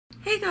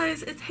Hey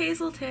guys, it's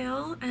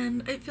Hazeltail,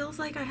 and it feels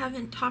like I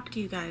haven't talked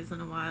to you guys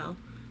in a while.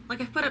 Like,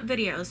 I've put up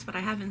videos, but I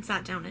haven't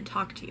sat down and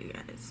talked to you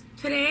guys.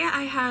 Today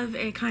I have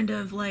a kind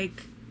of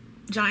like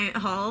giant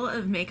haul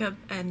of makeup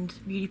and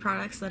beauty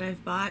products that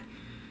I've bought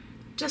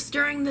just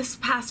during this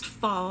past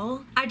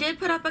fall. I did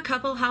put up a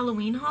couple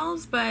Halloween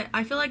hauls, but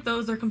I feel like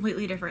those are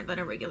completely different than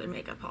a regular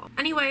makeup haul.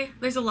 Anyway,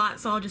 there's a lot,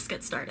 so I'll just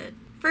get started.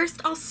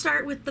 First, I'll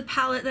start with the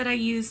palette that I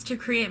used to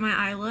create my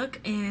eye look,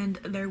 and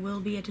there will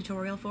be a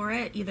tutorial for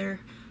it,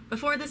 either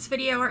before this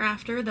video or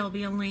after. There'll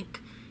be a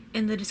link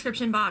in the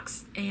description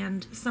box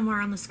and somewhere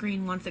on the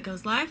screen once it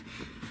goes live.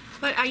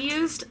 But I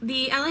used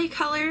the LA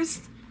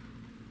Colors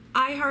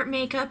I Heart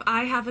Makeup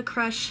I Have a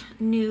Crush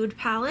Nude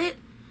palette,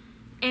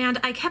 and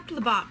I kept the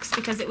box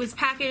because it was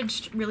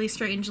packaged really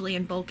strangely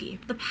and bulky.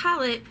 The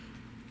palette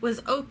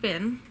was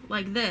open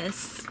like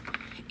this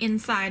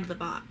inside the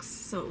box,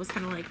 so it was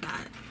kind of like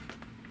that.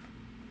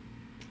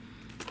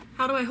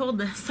 How do I hold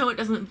this so it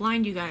doesn't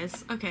blind you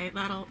guys? Okay,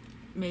 that'll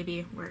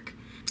maybe work.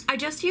 I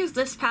just used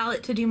this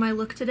palette to do my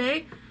look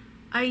today.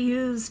 I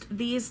used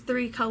these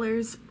three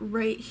colors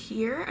right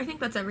here. I think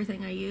that's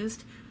everything I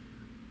used.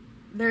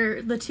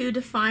 They're the two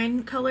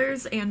Define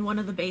colors and one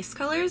of the base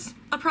colors.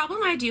 A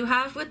problem I do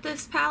have with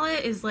this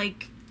palette is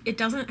like it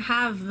doesn't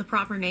have the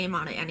proper name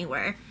on it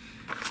anywhere.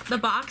 The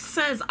box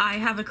says I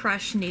Have a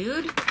Crush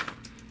Nude,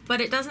 but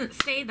it doesn't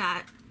say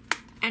that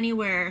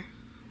anywhere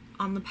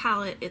on the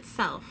palette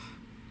itself.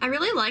 I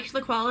really liked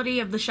the quality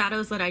of the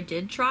shadows that I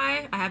did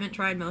try. I haven't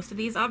tried most of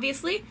these,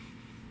 obviously.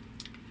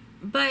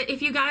 But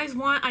if you guys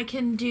want, I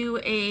can do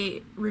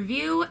a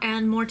review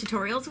and more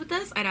tutorials with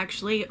this. I'd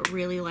actually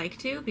really like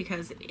to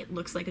because it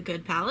looks like a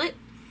good palette.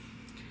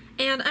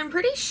 And I'm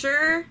pretty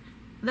sure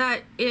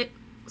that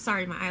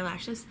sorry, my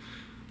eyelashes,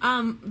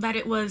 that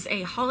it was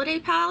a holiday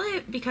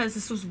palette because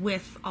this was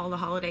with all the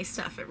holiday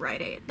stuff at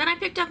Rite. Then I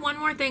picked up one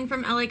more thing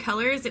from LA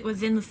Colors. It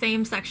was in the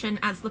same section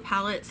as the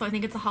palette, so I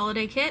think it's a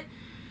holiday kit.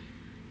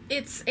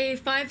 It's a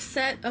 5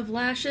 set of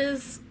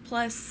lashes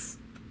plus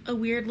a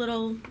weird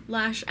little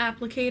lash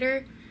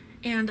applicator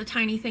and a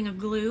tiny thing of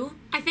glue.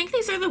 I think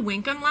these are the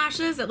Winkum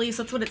lashes, at least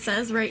that's what it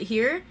says right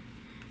here.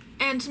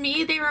 And to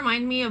me, they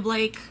remind me of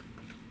like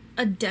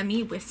a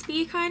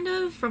demi-wispy kind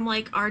of from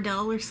like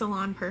Ardell or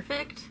Salon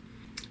Perfect.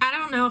 I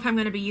don't know if I'm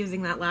going to be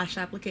using that lash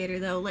applicator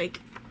though,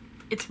 like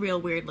it's real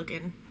weird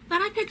looking.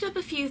 Then I picked up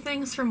a few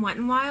things from Wet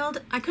n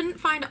Wild. I couldn't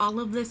find all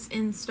of this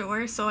in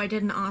store, so I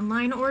did an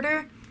online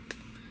order.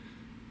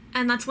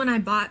 And that's when I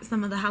bought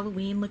some of the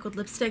Halloween liquid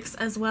lipsticks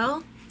as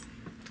well.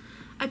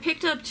 I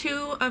picked up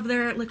 2 of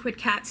their liquid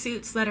cat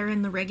suits that are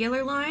in the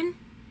regular line.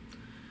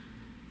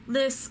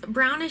 This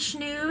brownish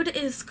nude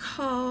is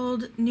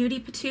called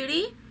Nudie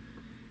Patootie,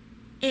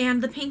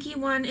 and the pinky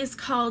one is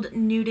called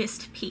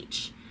Nudist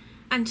Peach.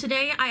 And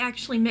today I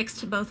actually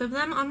mixed both of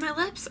them on my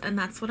lips, and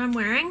that's what I'm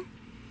wearing.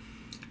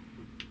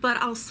 But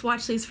I'll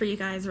swatch these for you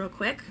guys real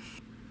quick.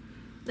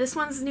 This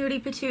one's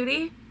Nudie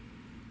Patootie,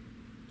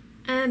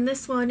 and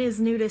this one is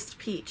Nudist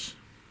Peach.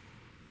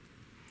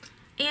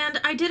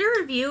 And I did a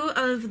review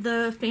of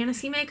the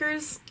Fantasy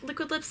Makers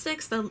liquid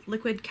lipsticks, the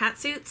liquid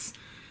catsuits,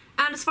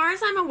 and as far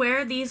as I'm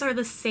aware, these are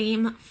the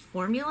same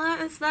formula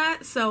as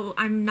that, so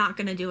I'm not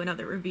going to do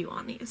another review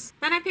on these.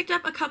 Then I picked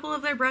up a couple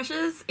of their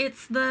brushes.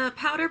 It's the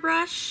powder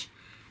brush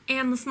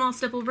and the small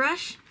stipple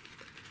brush.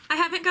 I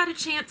haven't got a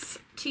chance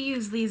to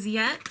use these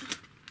yet.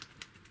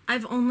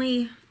 I've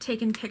only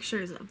taken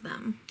pictures of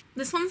them.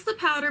 This one's the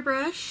powder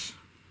brush.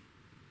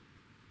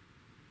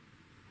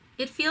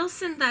 It feels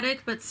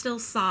synthetic, but still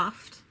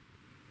soft.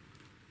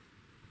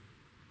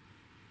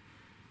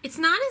 It's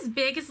not as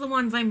big as the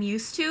ones I'm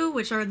used to,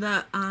 which are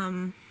the,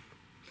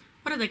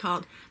 what are they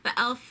called? The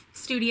e.l.f.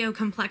 Studio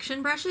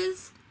Complexion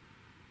brushes.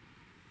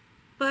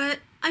 But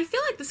I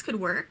feel like this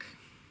could work.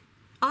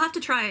 I'll have to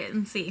try it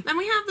and see. Then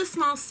we have the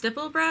small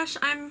stipple brush.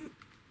 I'm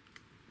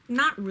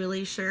not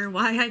really sure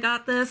why I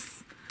got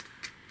this.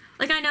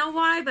 Like, I know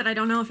why, but I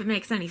don't know if it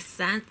makes any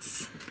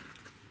sense.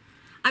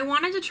 I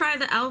wanted to try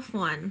the e.l.f.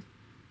 one,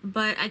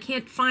 but I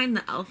can't find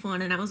the e.l.f.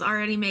 one, and I was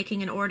already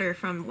making an order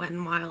from Wet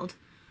n Wild.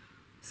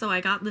 So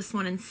I got this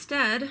one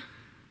instead.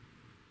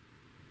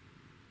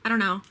 I don't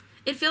know.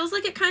 It feels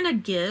like it kind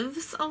of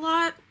gives a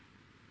lot,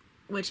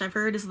 which I've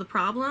heard is the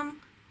problem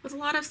with a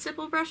lot of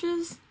stipple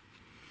brushes.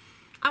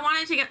 I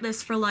wanted to get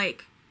this for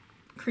like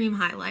cream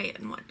highlight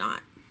and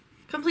whatnot.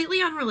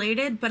 Completely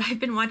unrelated, but I've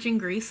been watching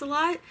Grease a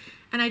lot,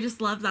 and I just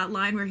love that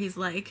line where he's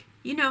like,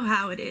 you know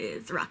how it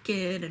is,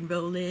 rockin' and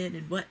rollin'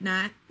 and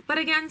whatnot. But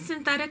again,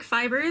 synthetic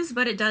fibers,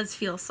 but it does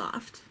feel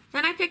soft.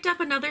 Then I picked up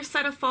another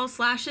set of false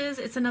lashes.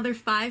 It's another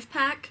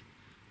 5-pack.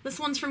 This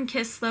one's from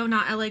Kiss though,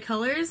 not LA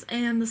Colors,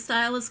 and the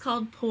style is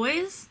called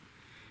Poise.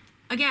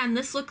 Again,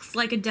 this looks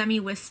like a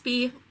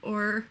demi-wispy,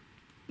 or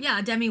yeah,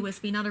 a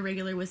demi-wispy, not a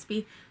regular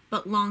wispy,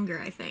 but longer,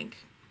 I think.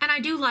 And I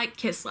do like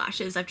Kiss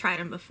lashes. I've tried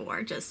them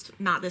before, just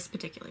not this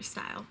particular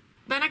style.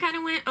 Then I kind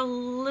of went a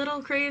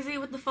little crazy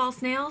with the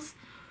false nails.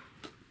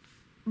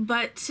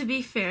 But to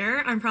be fair,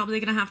 I'm probably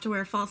going to have to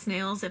wear false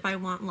nails if I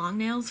want long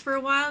nails for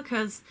a while,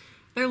 because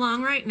they're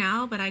long right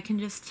now, but I can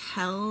just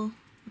tell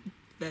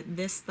that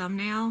this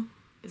thumbnail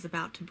is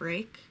about to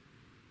break.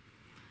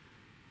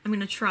 I'm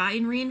gonna try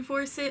and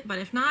reinforce it, but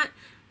if not,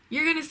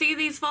 you're gonna see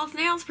these false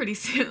nails pretty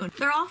soon.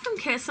 They're all from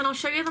Kiss, and I'll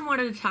show you them one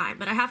at a time,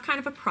 but I have kind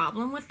of a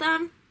problem with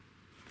them.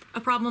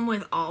 A problem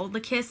with all the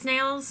Kiss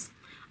nails.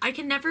 I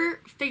can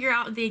never figure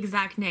out the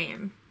exact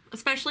name,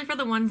 especially for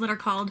the ones that are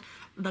called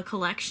the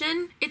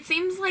Collection. It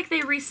seems like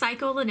they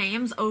recycle the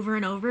names over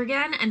and over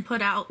again and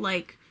put out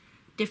like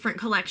different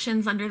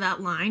collections under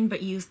that line,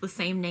 but use the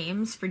same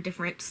names for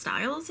different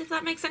styles, if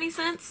that makes any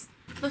sense.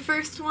 The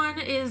first one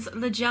is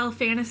the Gel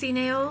Fantasy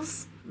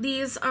Nails.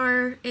 These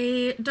are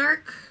a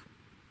dark,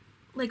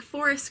 like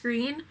forest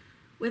green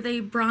with a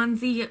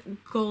bronzy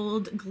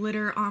gold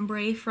glitter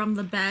ombre from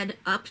the bed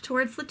up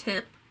towards the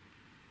tip.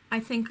 I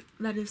think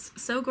that is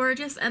so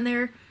gorgeous, and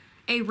they're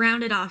a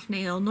rounded off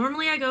nail.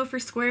 Normally I go for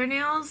square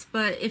nails,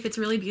 but if it's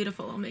really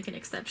beautiful, I'll make an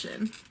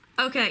exception.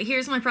 Okay,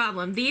 here's my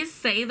problem. These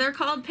say they're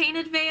called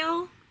Painted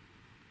Veil,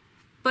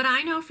 but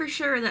I know for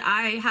sure that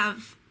I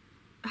have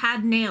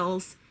had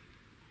nails,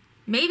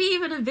 maybe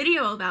even a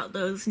video about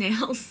those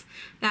nails,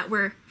 that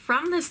were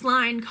from this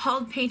line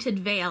called Painted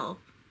Veil,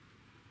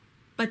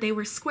 but they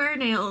were square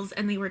nails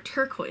and they were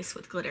turquoise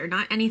with glitter,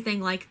 not anything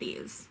like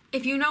these.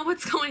 If you know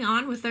what's going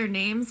on with their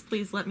names,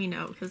 please let me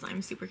know, because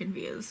I'm super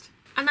confused.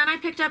 And then I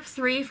picked up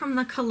 3 from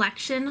the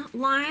Collection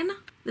line.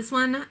 This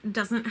one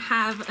doesn't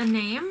have a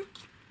name,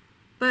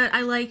 but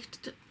I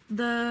liked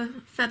the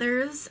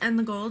feathers and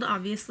the gold,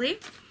 obviously.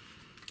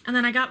 And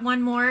then I got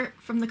one more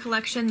from the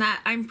Collection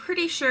that I'm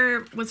pretty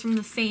sure was from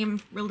the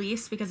same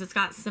release because it's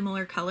got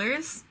similar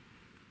colors.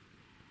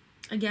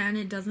 Again,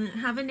 it doesn't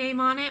have a name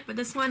on it, but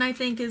this one I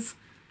think is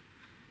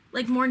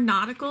like more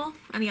nautical,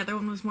 and the other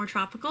one was more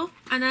tropical.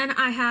 And then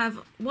I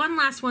have one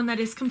last one that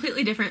is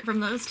completely different from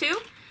those two.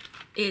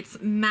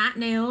 It's matte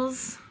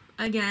nails,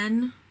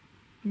 again,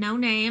 no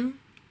name.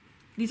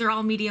 These are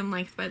all medium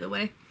length, by the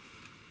way.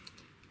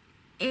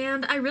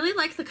 And I really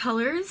like the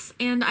colors,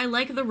 and I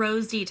like the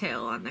rose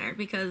detail on there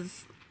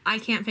because I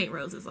can't paint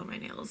roses on my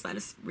nails. That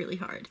is really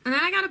hard. And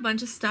then I got a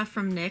bunch of stuff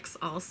from NYX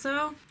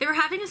also. They were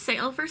having a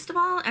sale, first of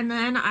all, and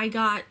then I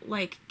got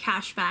like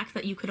cash back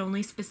that you could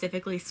only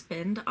specifically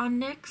spend on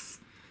NYX.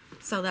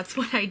 So that's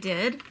what I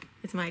did.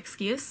 It's my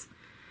excuse.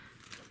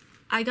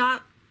 I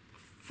got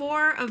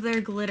 4 of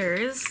their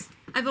glitters.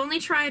 I've only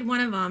tried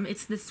one of them.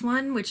 It's this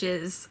one, which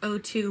is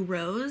 02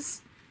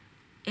 Rose.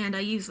 And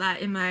I use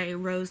that in my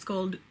rose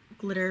gold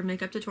glitter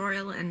makeup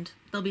tutorial, and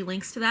there'll be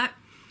links to that.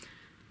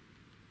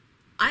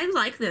 I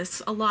like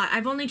this a lot.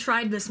 I've only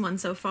tried this one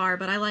so far,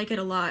 but I like it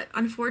a lot.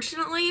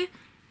 Unfortunately,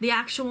 the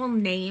actual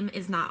name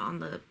is not on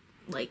the,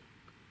 like,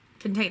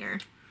 container.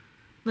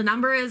 The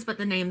number is, but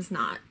the name's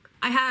not.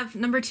 I have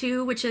number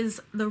 2, which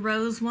is the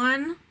rose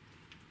one.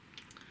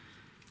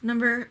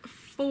 Number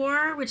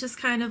 4, which is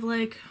kind of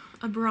like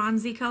a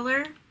bronzy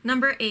color.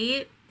 Number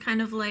 8,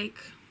 kind of like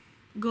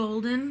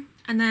golden.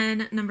 And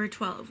then number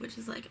 12, which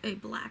is like a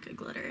black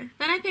glitter.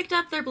 Then I picked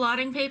up their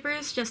blotting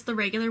papers, just the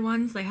regular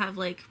ones. They have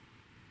like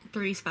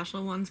 3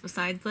 special ones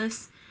besides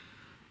this.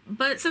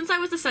 But since I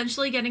was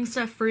essentially getting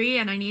stuff free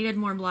and I needed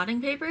more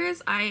blotting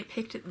papers, I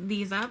picked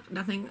these up.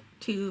 Nothing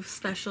too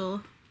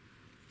special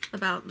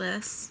about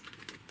this.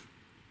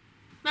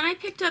 Then I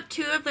picked up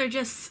 2 of their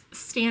just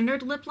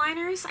standard lip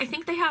liners. I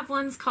think they have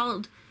ones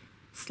called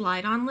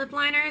slide-on lip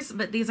liners,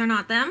 but these are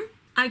not them.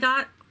 I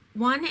got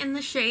one in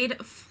the shade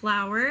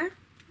Flower,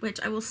 which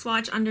I will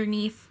swatch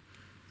underneath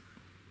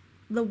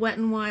the Wet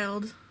n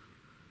Wild.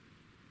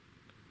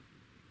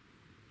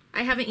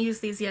 I haven't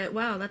used these yet.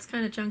 Wow, that's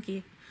kind of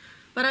chunky.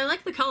 But I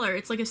like the color.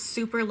 It's like a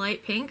super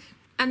light pink.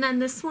 And then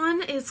this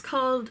one is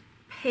called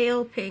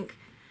Pale Pink.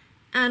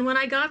 And when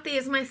I got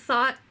these, my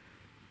thought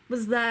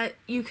was that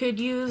you could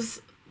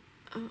use,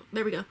 oh,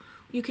 there we go.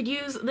 You could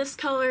use this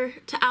color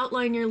to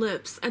outline your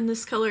lips and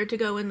this color to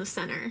go in the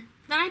center.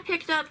 Then I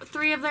picked up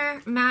 3 of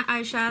their matte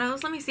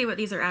eyeshadows. Let me see what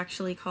these are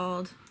actually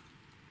called.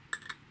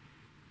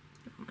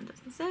 That one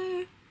doesn't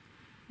say.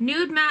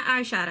 Nude matte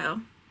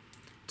eyeshadow.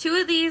 2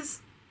 of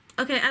these,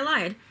 okay, I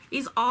lied.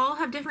 These all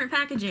have different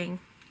packaging.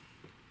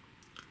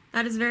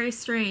 That is very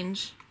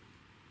strange.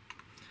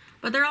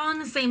 But they're all in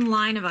the same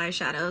line of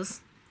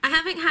eyeshadows. I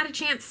haven't had a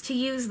chance to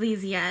use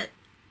these yet.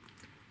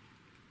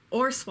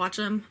 Or swatch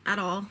them at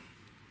all.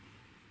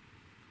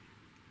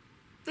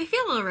 They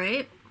feel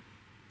alright.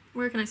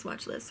 Where can I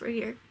swatch this? Right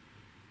here.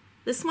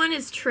 This one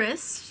is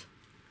Tryst.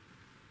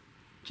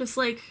 Just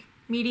like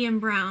medium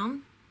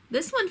brown.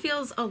 This one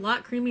feels a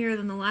lot creamier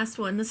than the last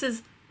one. This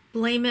is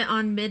Blame It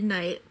on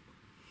Midnight.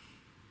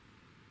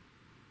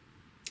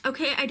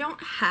 Okay, I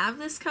don't have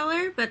this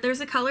color, but there's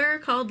a color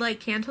called like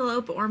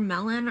Cantaloupe or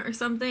Melon or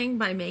something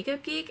by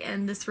Makeup Geek,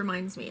 and this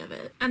reminds me of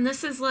it. And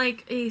this is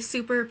like a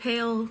super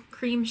pale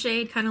cream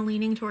shade, kind of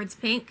leaning towards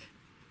pink.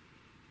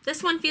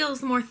 This one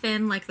feels more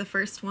thin like the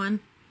first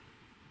one.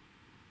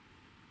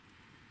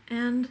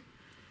 And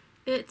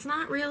it's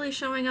not really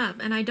showing up,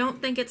 and I don't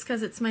think it's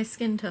because it's my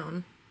skin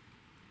tone.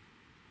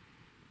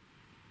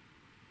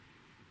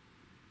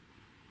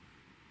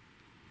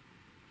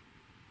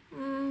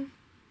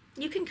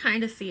 You can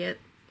kind of see it.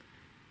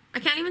 I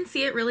can't even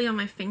see it really on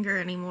my finger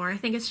anymore. I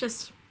think it's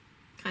just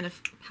kind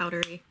of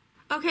powdery.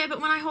 Okay,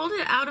 but when I hold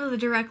it out of the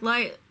direct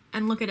light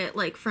and look at it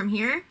like from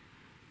here,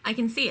 I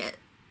can see it.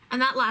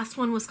 And that last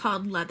one was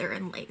called Leather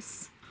and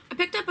Lace. I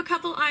picked up a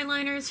couple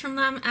eyeliners from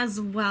them as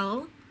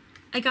well.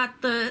 I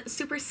got the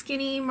super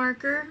skinny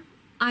marker,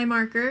 eye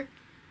marker,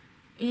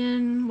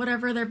 in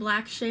whatever their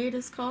black shade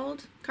is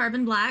called,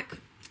 Carbon Black.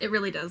 It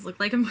really does look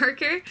like a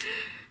marker.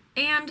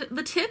 And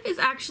the tip is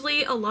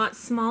actually a lot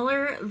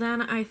smaller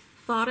than I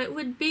thought it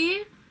would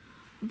be,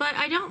 but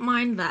I don't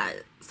mind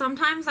that.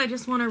 Sometimes I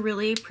just want a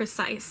really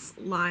precise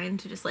line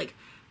to just like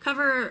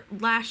cover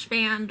lash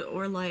band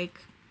or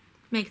like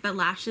make the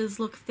lashes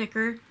look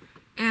thicker,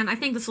 and I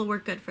think this will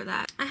work good for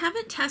that. I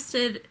haven't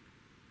tested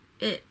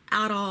it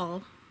at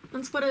all.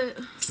 That's what it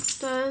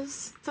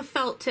does. It's a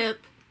felt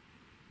tip.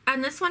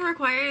 And this one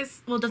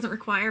requires, well, it doesn't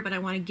require, but I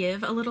want to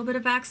give a little bit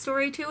of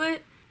backstory to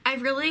it. I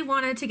really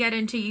wanted to get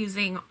into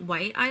using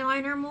white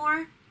eyeliner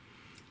more.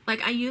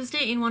 Like, I used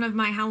it in one of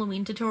my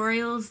Halloween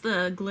tutorials,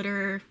 the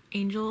Glitter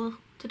Angel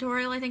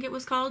tutorial, I think it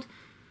was called.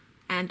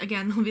 And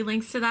again, there'll be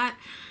links to that.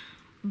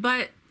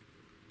 But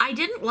I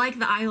didn't like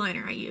the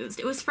eyeliner I used.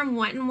 It was from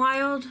Wet n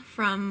Wild,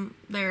 from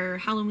their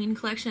Halloween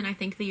collection, I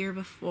think the year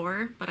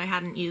before, but I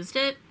hadn't used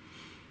it.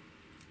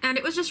 And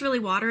it was just really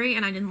watery,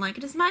 and I didn't like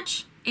it as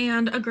much.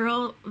 And a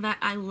girl that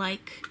I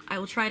like, I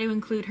will try to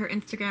include her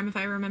Instagram if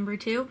I remember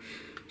to,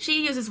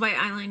 she uses white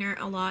eyeliner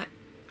a lot,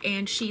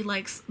 and she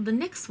likes the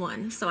NYX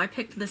one, so I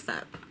picked this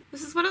up.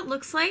 This is what it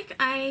looks like.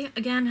 I,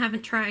 again,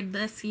 haven't tried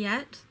this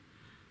yet.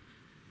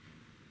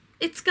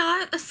 It's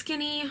got a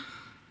skinny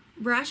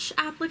brush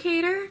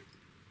applicator,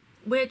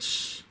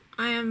 which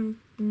I am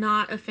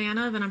not a fan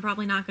of, and I'm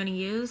probably not going to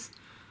use.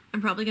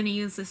 I'm probably going to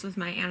use this with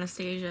my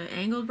Anastasia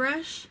angled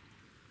brush,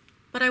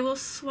 but I will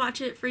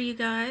swatch it for you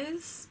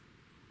guys.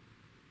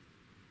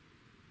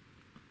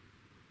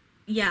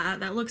 Yeah,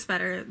 that looks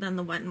better than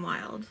the Wet n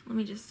Wild. Let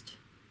me just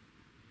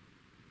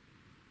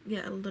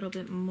get a little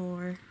bit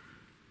more.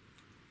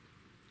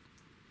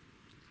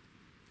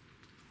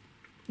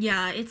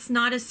 Yeah, it's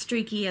not as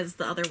streaky as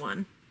the other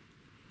one.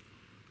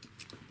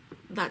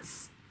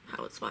 That's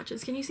how it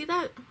swatches. Can you see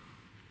that?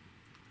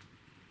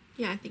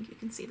 Yeah, I think you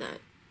can see that.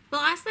 The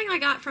last thing I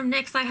got from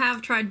NYX I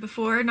have tried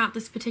before, not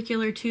this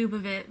particular tube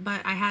of it,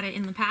 but I had it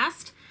in the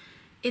past.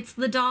 It's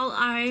the Doll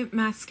Eye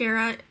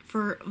Mascara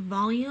for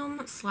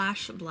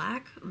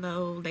Volume/Black,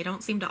 though they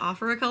don't seem to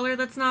offer a color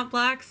that's not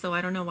black, so I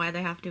don't know why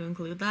they have to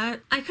include that.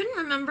 I couldn't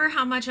remember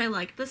how much I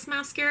liked this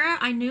mascara.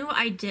 I knew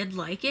I did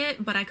like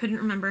it, but I couldn't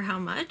remember how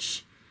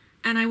much,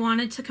 and I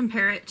wanted to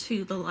compare it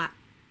to the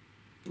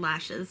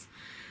lashes.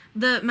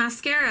 The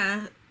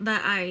mascara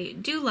that I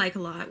do like a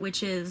lot,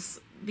 which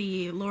is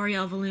the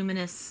L'Oreal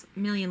Voluminous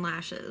Million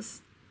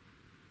Lashes.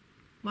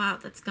 Wow,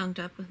 that's gunked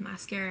up with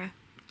mascara.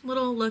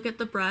 Little look at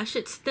the brush.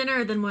 It's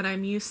thinner than what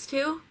I'm used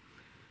to.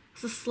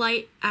 It's a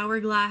slight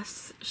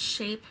hourglass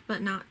shape,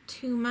 but not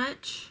too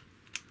much.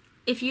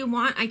 If you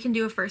want, I can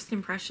do a first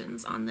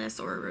impressions on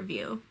this or a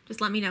review. Just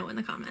let me know in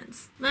the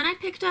comments. Then I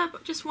picked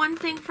up just one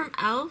thing from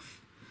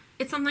e.l.f.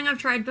 It's something I've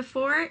tried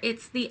before.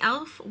 It's the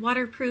e.l.f.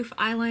 Waterproof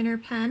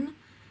Eyeliner Pen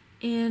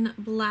in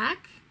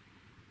black.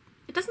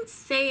 It doesn't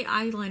say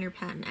eyeliner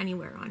pen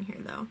anywhere on here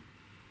though.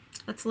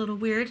 That's a little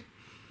weird.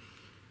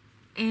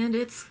 And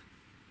it's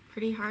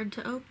pretty hard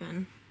to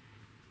open.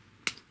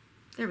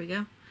 There we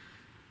go.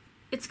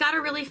 It's got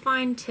a really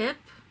fine tip,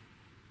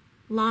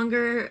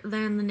 longer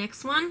than the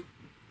NYX one.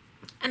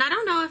 And I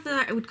don't know if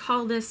I would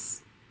call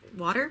this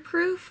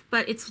waterproof,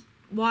 but it's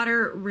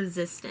water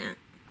resistant.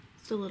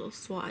 Just a little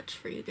swatch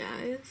for you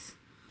guys.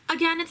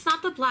 Again, it's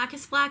not the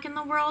blackest black in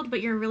the world, but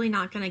you're really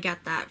not going to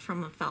get that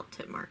from a felt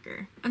tip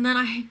marker. And then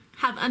I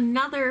have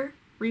another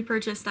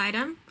repurchased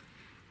item.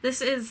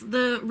 This is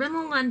the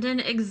Rimmel London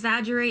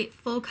Exaggerate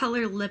Full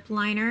Color Lip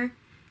Liner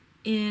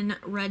in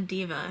Red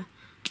Diva.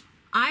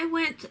 I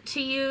went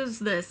to use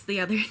this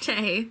the other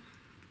day,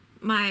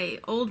 my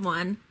old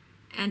one,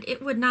 and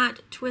it would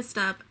not twist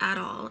up at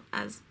all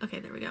as,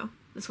 okay, there we go.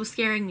 This was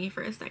scaring me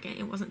for a second.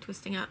 It wasn't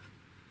twisting up.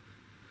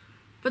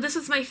 But this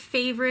is my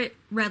favorite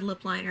red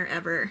lip liner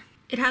ever.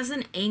 It has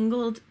an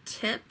angled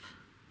tip,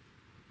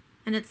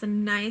 and it's a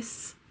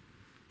nice,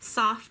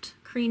 soft,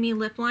 creamy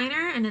lip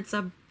liner, and it's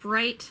a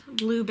bright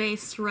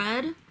blue-based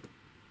red.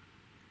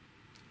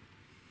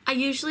 I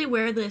usually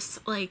wear this,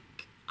 like,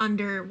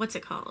 under, what's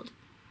it called?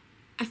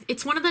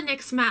 It's one of the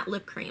NYX matte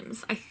lip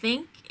creams. I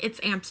think it's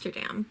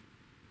Amsterdam.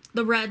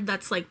 The red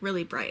that's, like,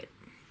 really bright.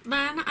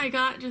 Then I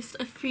got just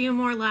a few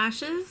more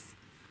lashes.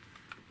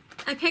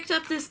 I picked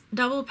up this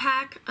double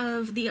pack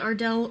of the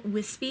Ardell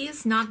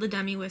Wispies, not the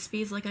Demi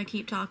Wispies like I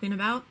keep talking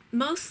about.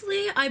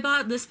 Mostly I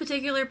bought this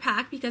particular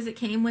pack because it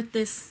came with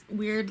this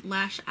weird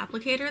lash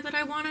applicator that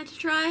I wanted to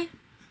try.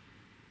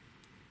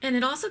 And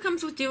it also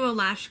comes with Duo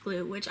Lash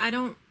Glue, which I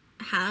don't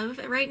have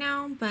right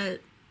now,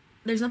 but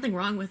there's nothing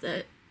wrong with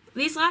it.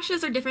 These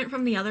lashes are different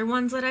from the other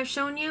ones that I've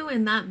shown you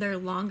in that they're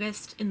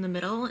longest in the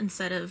middle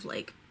instead of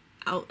like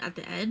out at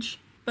the edge.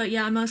 But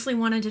yeah, I mostly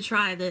wanted to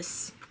try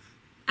this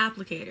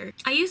applicator.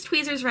 I use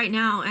tweezers right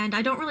now and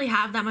I don't really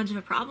have that much of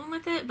a problem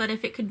with it, but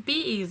if it could be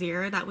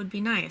easier, that would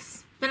be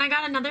nice. Then I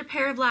got another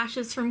pair of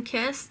lashes from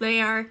Kiss.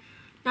 They are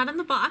not in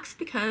the box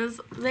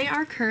because they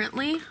are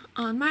currently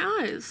on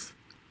my eyes.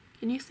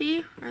 Can you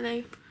see? Are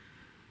they?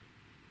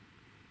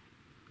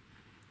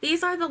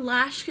 These are the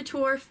Lash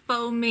Couture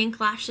Faux Mink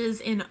lashes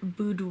in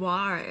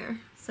Boudoir.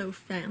 So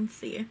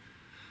fancy.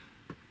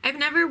 I've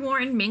never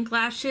worn mink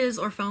lashes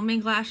or faux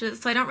mink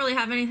lashes, so I don't really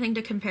have anything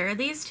to compare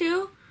these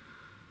to.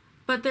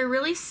 But they're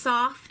really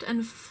soft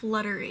and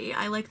fluttery.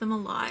 I like them a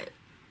lot.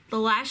 The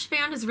lash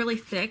band is really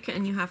thick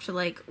and you have to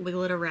like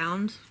wiggle it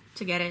around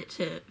to get it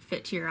to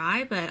fit to your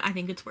eye, but I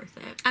think it's worth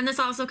it. And this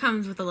also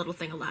comes with a little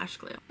thing of lash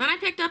glue. Then I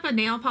picked up a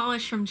nail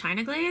polish from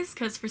China Glaze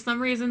because for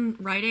some reason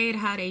Rite Aid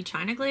had a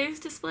China Glaze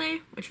display,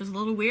 which was a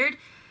little weird.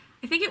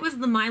 I think it was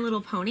the My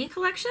Little Pony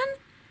collection,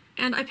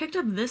 and I picked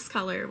up this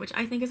color, which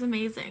I think is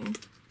amazing.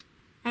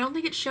 I don't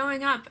think it's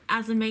showing up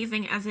as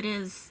amazing as it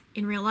is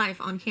in real life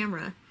on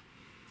camera.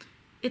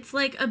 It's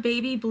like a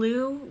baby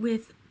blue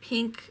with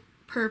pink,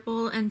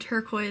 purple, and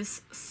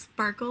turquoise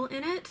sparkle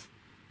in it.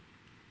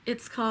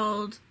 It's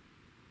called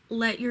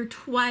Let Your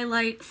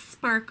Twilight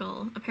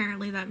Sparkle.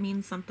 Apparently that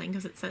means something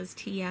because it says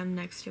TM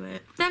next to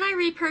it. Then I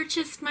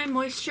repurchased my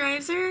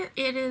moisturizer.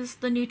 It is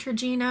the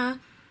Neutrogena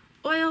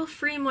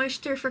Oil-Free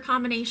Moisture for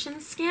Combination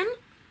Skin.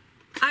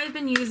 I've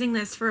been using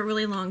this for a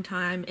really long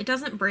time. It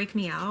doesn't break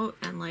me out,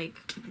 and like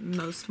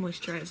most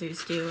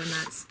moisturizers do, and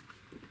that's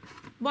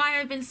why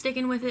I've been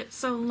sticking with it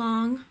so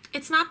long.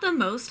 It's not the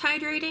most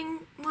hydrating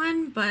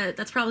one, but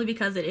that's probably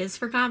because it is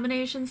for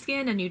combination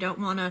skin and you don't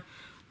want to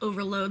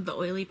overload the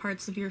oily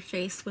parts of your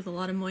face with a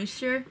lot of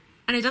moisture.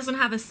 And it doesn't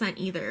have a scent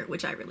either,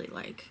 which I really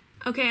like.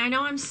 Okay, I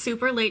know I'm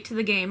super late to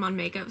the game on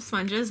makeup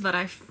sponges, but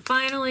I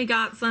finally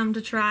got some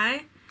to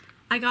try.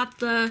 I got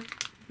the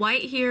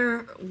White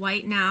Here,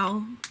 White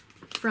Now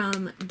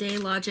from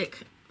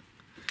Daylogic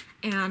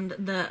and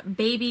the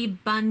Baby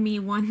Bun Me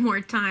One More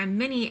Time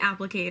mini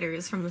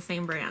applicators from the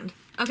same brand.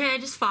 Okay, I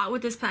just fought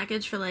with this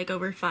package for like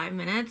over 5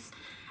 minutes,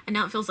 and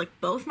now it feels like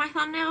both my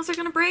thumbnails are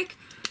gonna break.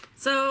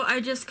 So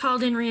I just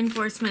called in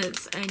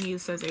reinforcements and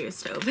used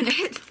scissors to open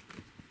it.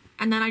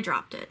 And then I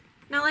dropped it.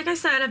 Now, like I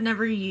said, I've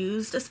never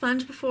used a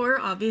sponge before.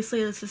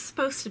 Obviously, this is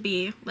supposed to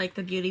be like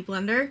the Beauty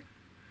Blender.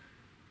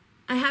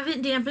 I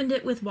haven't dampened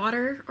it with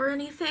water or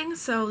anything,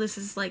 so this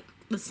is like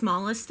the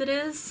smallest it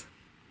is.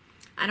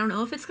 I don't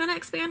know if it's gonna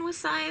expand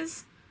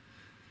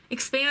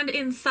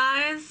in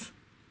size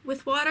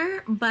with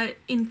water, but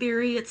in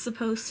theory it's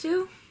supposed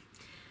to.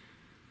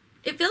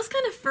 It feels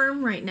kind of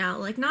firm right now,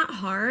 like not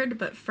hard,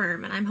 but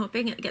firm, and I'm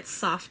hoping it gets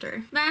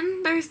softer.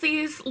 Then there's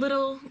these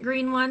little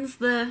green ones,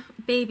 the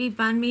Baby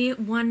Bun Me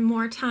One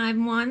More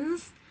Time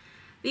ones.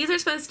 These are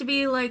supposed to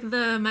be like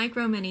the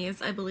micro minis,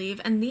 I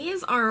believe, and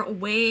these are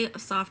way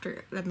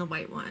softer than the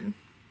white one.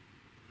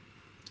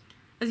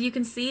 As you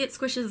can see, it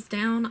squishes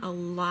down a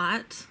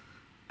lot.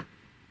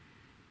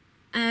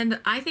 And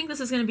I think this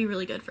is going to be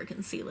really good for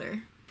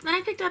concealer. Then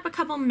I picked up a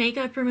couple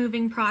makeup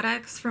removing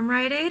products from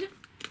Rite Aid.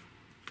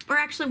 Or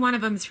actually one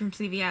of them is from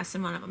CVS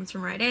and one of them is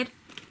from Rite Aid.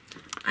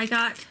 I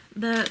got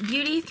the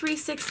Beauty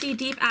 360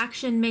 Deep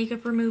Action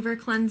Makeup Remover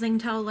Cleansing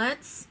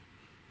Towelettes.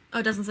 Oh,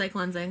 it doesn't say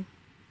cleansing.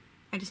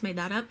 I just made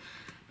that up.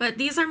 But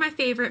these are my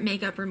favorite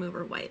makeup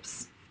remover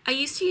wipes. I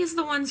used to use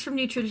the ones from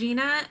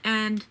Neutrogena,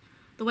 and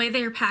the way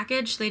they are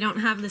packaged, they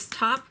don't have this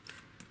top.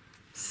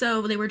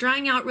 So they were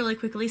drying out really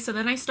quickly, so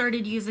then I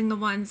started using the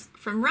ones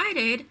from Rite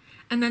Aid,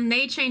 and then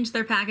they changed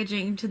their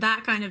packaging to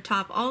that kind of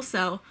top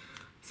also.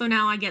 So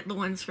now I get the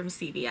ones from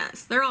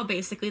CVS. They're all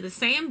basically the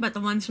same, but the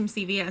ones from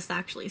CVS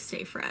actually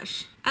stay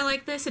fresh. I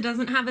like this. It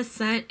doesn't have a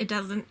scent. It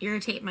doesn't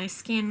irritate my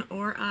skin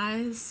or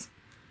eyes.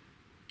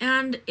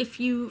 And if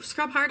you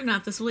scrub hard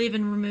enough, this will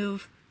even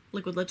remove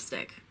liquid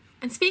lipstick.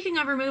 And speaking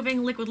of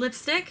removing liquid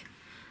lipstick,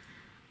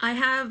 I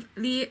have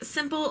the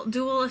Simple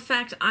Dual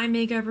Effect Eye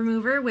Makeup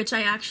Remover, which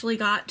I actually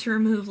got to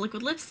remove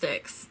liquid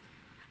lipsticks.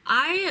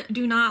 I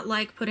do not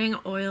like putting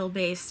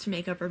oil-based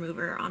makeup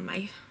remover on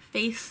my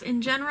face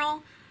in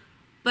general,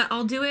 but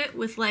I'll do it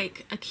with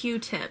like a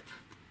Q-tip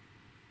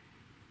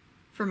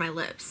for my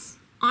lips.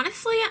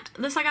 Honestly,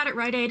 this I got at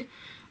Rite Aid,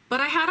 but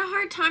I had a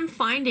hard time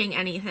finding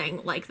anything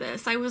like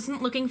this. I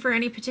wasn't looking for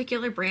any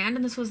particular brand,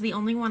 and this was the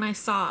only one I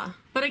saw.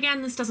 But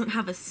again, this doesn't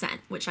have a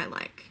scent, which I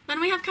like. Then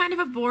we have kind of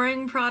a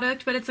boring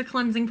product, but it's a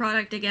cleansing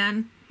product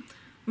again.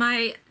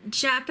 My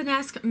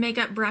Japanesque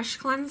Makeup Brush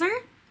Cleanser.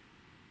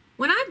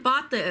 When I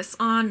bought this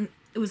on,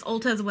 it was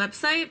Ulta's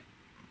website,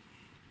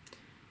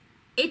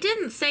 it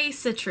didn't say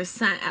citrus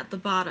scent at the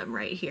bottom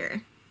right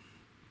here.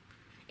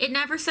 It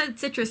never said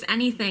citrus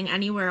anything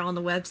anywhere on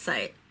the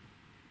website.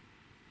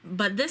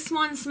 But this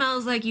one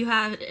smells like you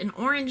had an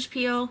orange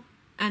peel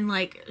and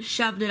like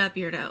shoved it up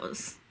your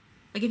nose.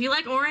 Like if you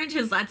like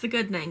oranges, that's a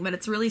good thing, but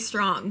it's really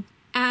strong.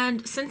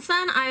 And since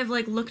then I've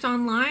like looked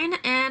online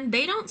and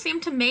they don't seem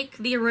to make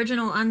the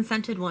original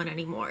unscented one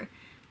anymore.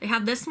 They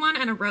have this one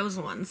and a rose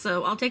one,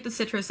 so I'll take the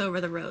citrus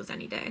over the rose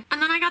any day.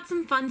 And then I got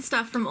some fun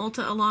stuff from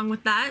Ulta along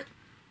with that.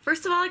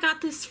 First of all, I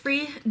got this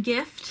free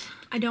gift.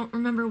 I don't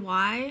remember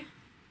why.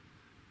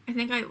 I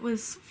think I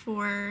was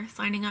for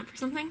signing up for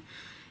something.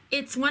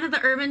 It's one of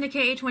the Urban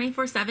Decay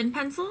 24/7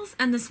 pencils,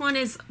 and this one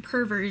is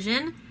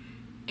Perversion,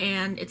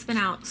 and it's been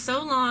out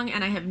so long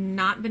and I have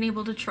not been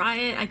able to try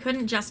it. I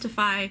couldn't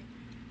justify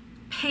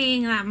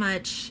paying that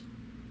much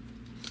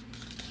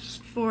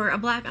for a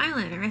black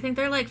eyeliner. I think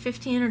they're like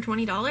 $15 or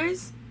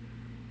 $20,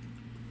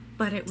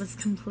 but it was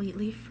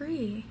completely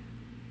free.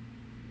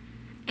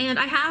 And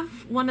I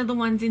have one of the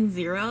ones in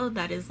Zero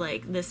that is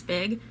like this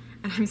big,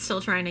 and I'm still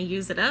trying to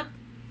use it up,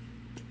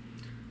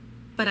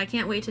 but I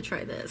can't wait to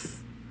try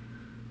this.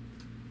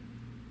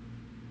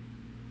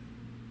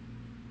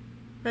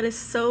 That is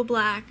so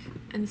black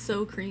and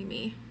so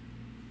creamy.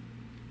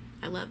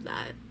 I love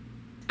that.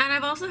 And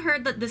I've also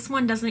heard that this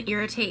one doesn't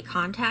irritate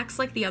contacts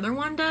like the other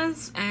one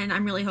does, and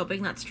I'm really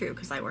hoping that's true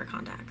because I wear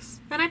contacts.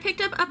 Then I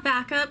picked up a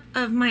backup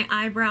of my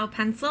eyebrow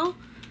pencil.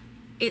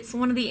 It's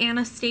one of the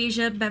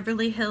Anastasia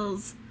Beverly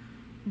Hills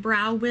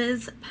Brow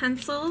Wiz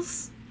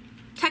pencils.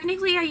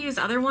 Technically I use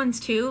other ones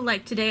too,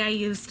 like today I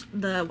used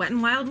the Wet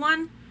n Wild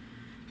one,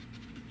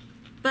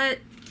 but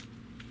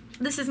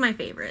this is my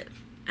favorite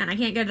and I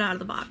can't get it out of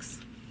the box.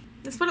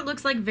 This is what it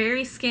looks like,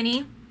 very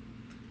skinny,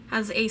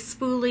 has a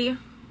spoolie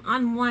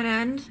on one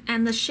end,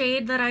 and the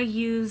shade that I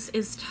use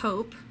is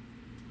Taupe.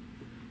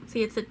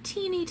 See, it's a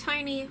teeny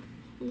tiny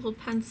little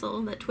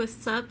pencil that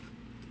twists up.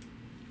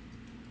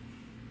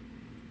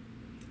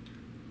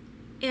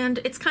 And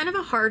it's kind of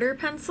a harder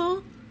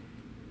pencil,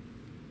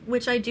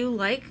 which I do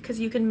like because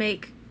you can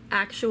make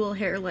actual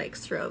hair-like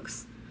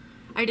strokes.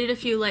 I did a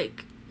few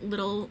like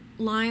little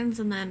lines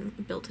and then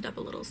built it up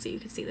a little so you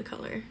could see the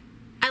color.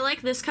 I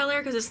like this color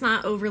because it's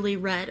not overly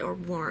red or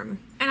warm.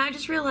 And I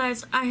just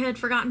realized I had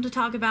forgotten to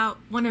talk about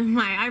one of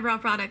my eyebrow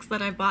products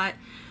that I bought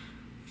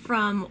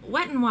from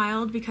Wet n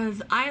Wild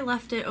because I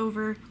left it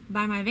over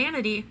by my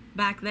vanity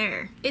back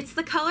there. It's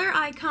the Color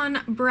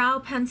Icon Brow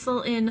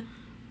Pencil in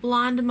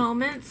Blonde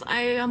Moments.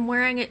 I am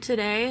wearing it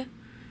today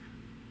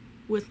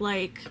with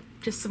like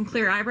just some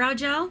clear eyebrow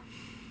gel.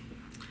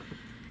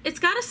 It's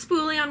got a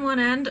spoolie on one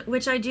end,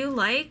 which I do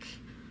like,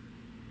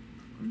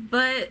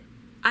 but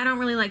I don't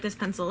really like this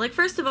pencil. Like,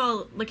 first of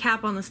all, the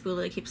cap on the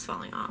spoolie keeps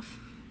falling off.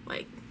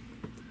 Like,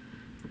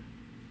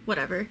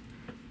 whatever.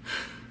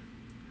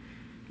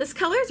 This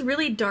color is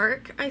really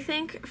dark, I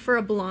think, for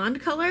a blonde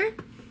color,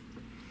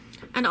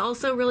 and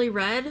also really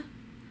red,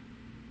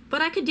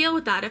 but I could deal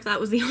with that if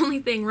that was the only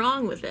thing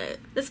wrong with it.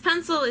 This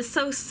pencil is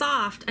so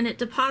soft and it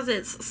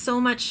deposits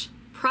so much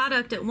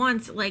product at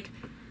once, it like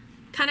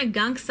kind of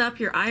gunks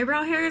up your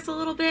eyebrow hairs a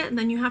little bit, and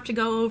then you have to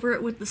go over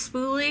it with the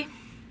spoolie.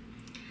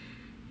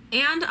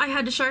 And I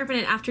had to sharpen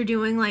it after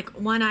doing like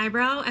one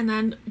eyebrow and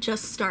then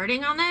just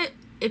starting on it.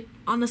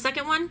 On the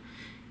second one,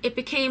 it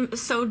became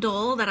so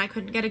dull that I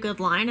couldn't get a good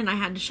line and I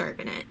had to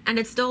sharpen it. And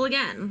it's dull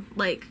again.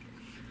 Like,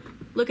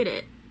 look at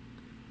it.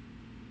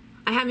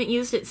 I haven't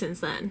used it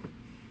since then.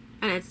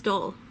 And it's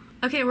dull.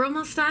 Okay, we're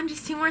almost done.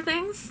 Just two more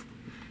things.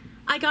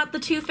 I got the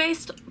Too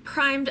Faced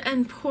Primed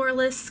and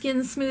Poreless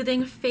Skin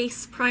Smoothing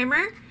Face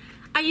Primer.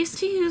 I used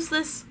to use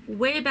this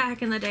way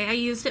back in the day. I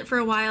used it for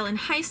a while in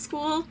high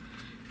school,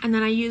 and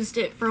then I used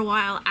it for a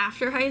while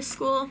after high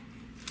school.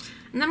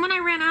 And then when I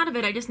ran out of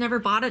it, I just never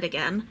bought it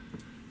again.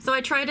 So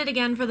I tried it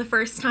again for the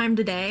first time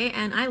today,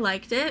 and I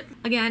liked it.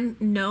 Again,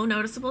 no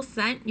noticeable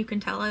scent. You can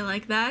tell I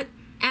like that.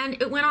 And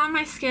it went on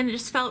my skin. It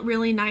just felt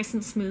really nice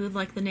and smooth,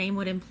 like the name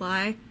would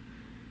imply.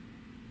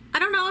 I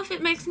don't know if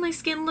it makes my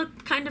skin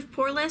look kind of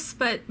poreless,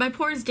 but my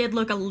pores did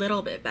look a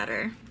little bit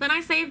better. Then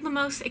I saved the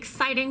most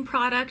exciting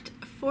product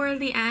for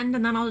the end,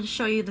 and then I'll just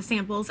show you the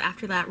samples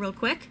after that real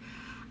quick.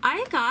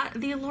 I got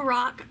the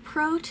Lorac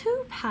Pro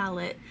 2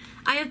 palette.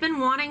 I have been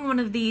wanting one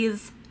of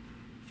these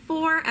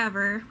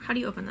forever. How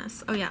do you open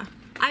this? Oh yeah.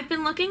 I've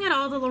been looking at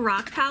all the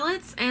Lorac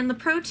palettes, and the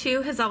Pro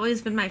 2 has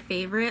always been my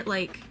favorite.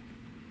 Like,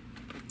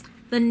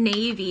 the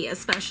navy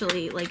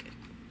especially, like,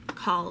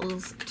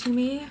 calls to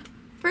me.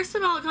 First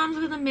of all, it comes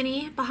with a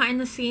mini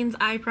behind-the-scenes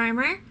eye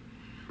primer.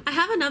 I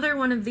have another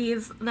one of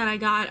these that I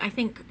got, I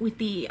think, with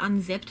the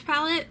Unzipped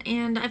palette,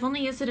 and I've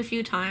only used it a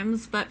few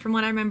times, but from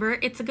what I remember,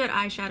 it's a good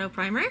eyeshadow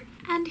primer.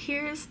 And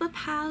here's the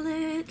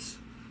palette.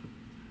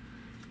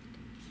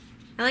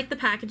 I like the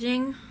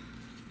packaging.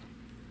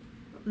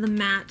 The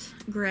matte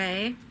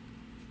gray.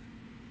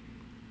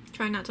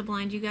 Try not to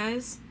blind you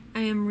guys. I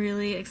am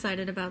really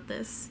excited about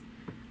this.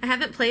 I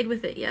haven't played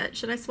with it yet.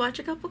 Should I swatch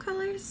a couple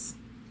colors?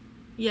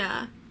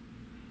 Yeah.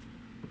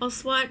 I'll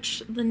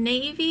swatch the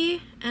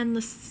navy and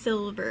the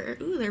silver.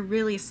 Ooh, they're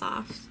really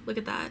soft. Look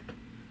at that.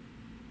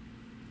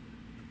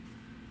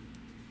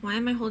 Why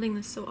am I holding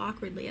this so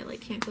awkwardly? I like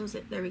can't close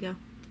it. There we go.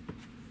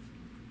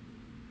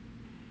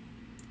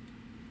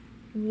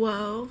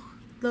 Whoa.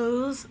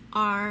 Those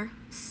are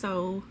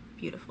so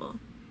beautiful.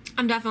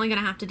 I'm definitely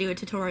gonna have to do a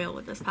tutorial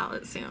with this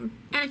palette soon.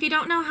 And if you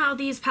don't know how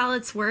these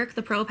palettes work,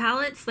 the Pro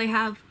palettes, they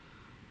have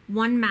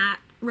one matte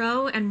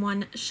row and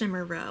one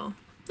shimmer row.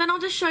 Then I'll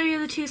just show you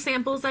the two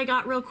samples I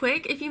got real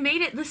quick. If you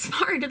made it this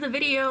far into the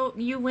video,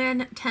 you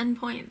win 10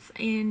 points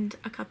and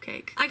a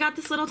cupcake. I got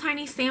this little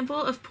tiny sample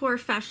of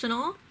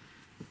Porefessional.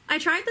 I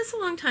tried this a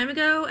long time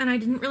ago and I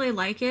didn't really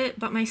like it,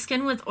 but my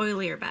skin was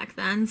oilier back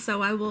then,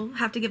 so I will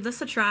have to give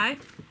this a try.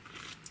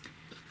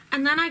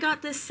 And then I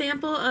got this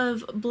sample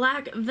of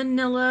Black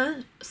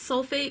Vanilla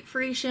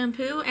sulfate-free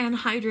shampoo and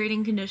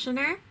hydrating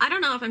conditioner. I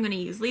don't know if I'm going to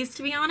use these,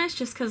 to be honest,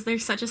 just because they're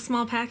such a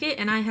small packet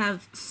and I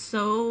have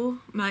so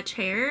much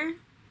hair.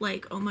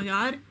 Like, oh my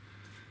god.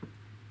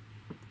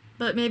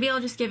 But maybe I'll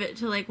just give it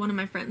to like one of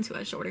my friends who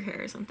has shorter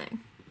hair or something.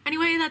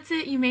 Anyway, that's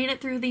it. You made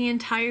it through the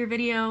entire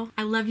video.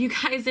 I love you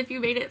guys if you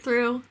made it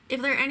through.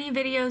 If there are any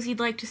videos you'd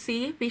like to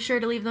see, be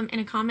sure to leave them in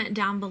a comment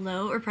down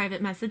below or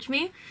private message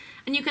me.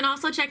 And you can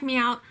also check me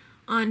out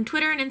on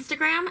Twitter and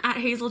Instagram at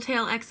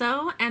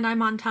HazelTailXO, and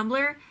I'm on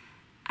Tumblr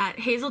at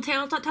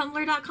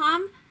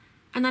hazeltail.tumblr.com.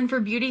 And then for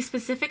beauty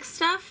specific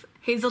stuff,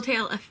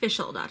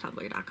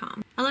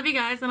 hazeltailofficial.tumblr.com. I love you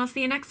guys and I'll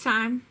see you next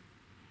time.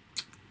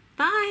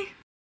 Bye!